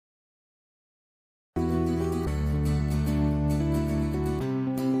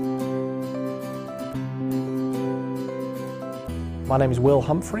My name is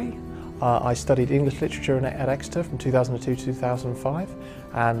Humphrey. I studied English literature at Exeter from 2002 to 2005,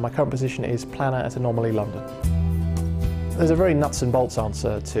 and my current position is planner at Anomaly London. There's a very nuts and bolts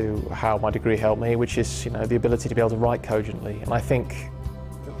answer to how my degree helped me, which is, the ability to be able to write cogently. And I think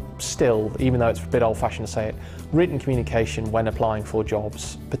still, even though it's a bit old-fashioned to say it, written communication when applying for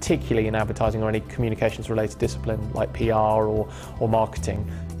jobs, particularly in advertising or any communications-related discipline like PR or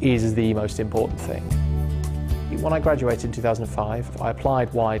marketing, is the most important thing. When I graduated in 2005, I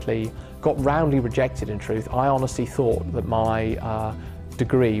applied widely, got roundly rejected in truth. I honestly thought that my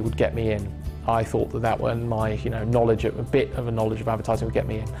degree would get me in. I thought that when my knowledge, a bit of a knowledge of advertising would get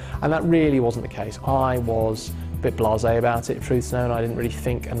me in. And that really wasn't the case. I was a bit blasé about it, truth's known. I didn't really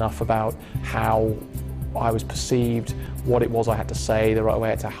think enough about how I was perceived, what it was I had to say, the right way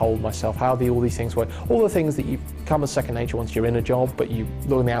I had to hold myself, how all these things were. All the things that you come as second nature once you're in a job, but you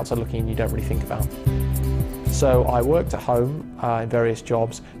look on the outside looking and you don't really think about. So I worked at home in various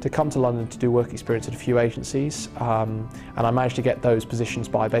jobs to come to London to do work experience at a few agencies, and I managed to get those positions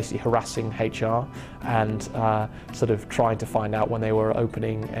by basically harassing HR and sort of trying to find out when they were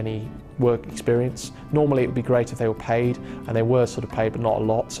opening any work experience. Normally it would be great if they were paid, and they were sort of paid but not a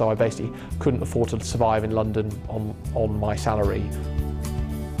lot, so I basically couldn't afford to survive in London on my salary.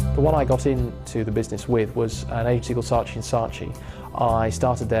 The one I got into the business with was an agency called Saatchi & Saatchi. I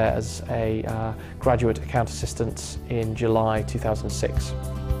started there as a graduate account assistant in July 2006.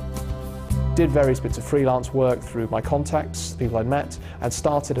 Did various bits of freelance work through my contacts, people I'd met, and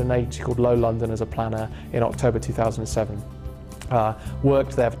started an agency called Low London as a planner in October 2007.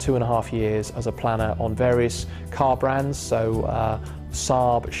 Worked there for 2.5 years as a planner on various car brands, so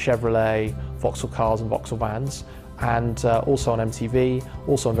Saab, Chevrolet, Vauxhall Cars and Vauxhall Vans, and also on MTV,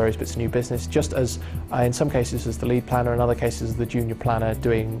 also on various bits of new business, just as, in some cases as the lead planner, in other cases as the junior planner,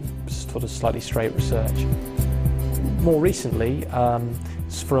 doing sort of slightly straight research. More recently,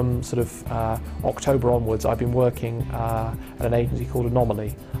 from sort of October onwards, I've been working at an agency called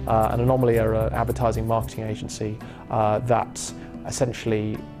Anomaly. And Anomaly are an advertising marketing agency that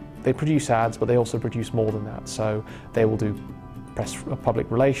essentially, they produce ads, but they also produce more than that. So they will do press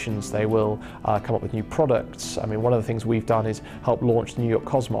public relations, they will come up with new products. I mean, one of the things we've done is help launch the New York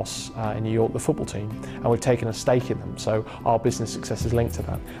Cosmos in New York, the football team, and we've taken a stake in them, so our business success is linked to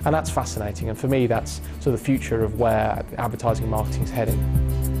that. And that's fascinating, and for me that's sort of the future of where advertising and marketing is heading.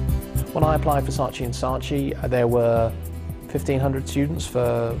 When I applied for Saatchi & Saatchi, there were 1,500 students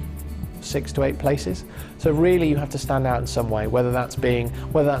for 6 to 8 places. So really you have to stand out in some way, whether that's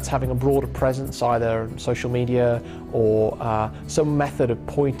having a broader presence, either social media or some method of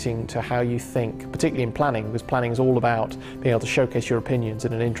pointing to how you think, particularly in planning, because planning is all about being able to showcase your opinions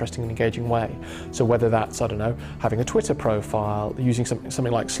in an interesting and engaging way. So whether that's, I don't know, having a Twitter profile, using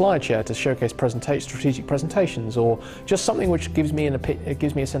something like SlideShare to showcase strategic presentations, or just something which gives me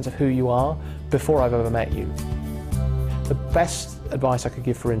a sense of who you are before I've ever met you. The best advice I could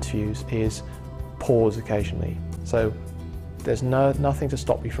give for interviews is pause occasionally. So there's nothing to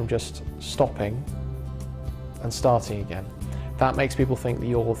stop you from just stopping and starting again. That makes people think that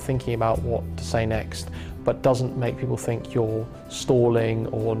you're thinking about what to say next, but doesn't make people think you're stalling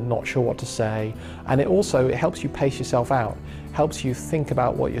or not sure what to say. And it helps you pace yourself out, helps you think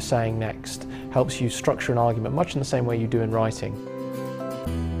about what you're saying next, helps you structure an argument much in the same way you do in writing.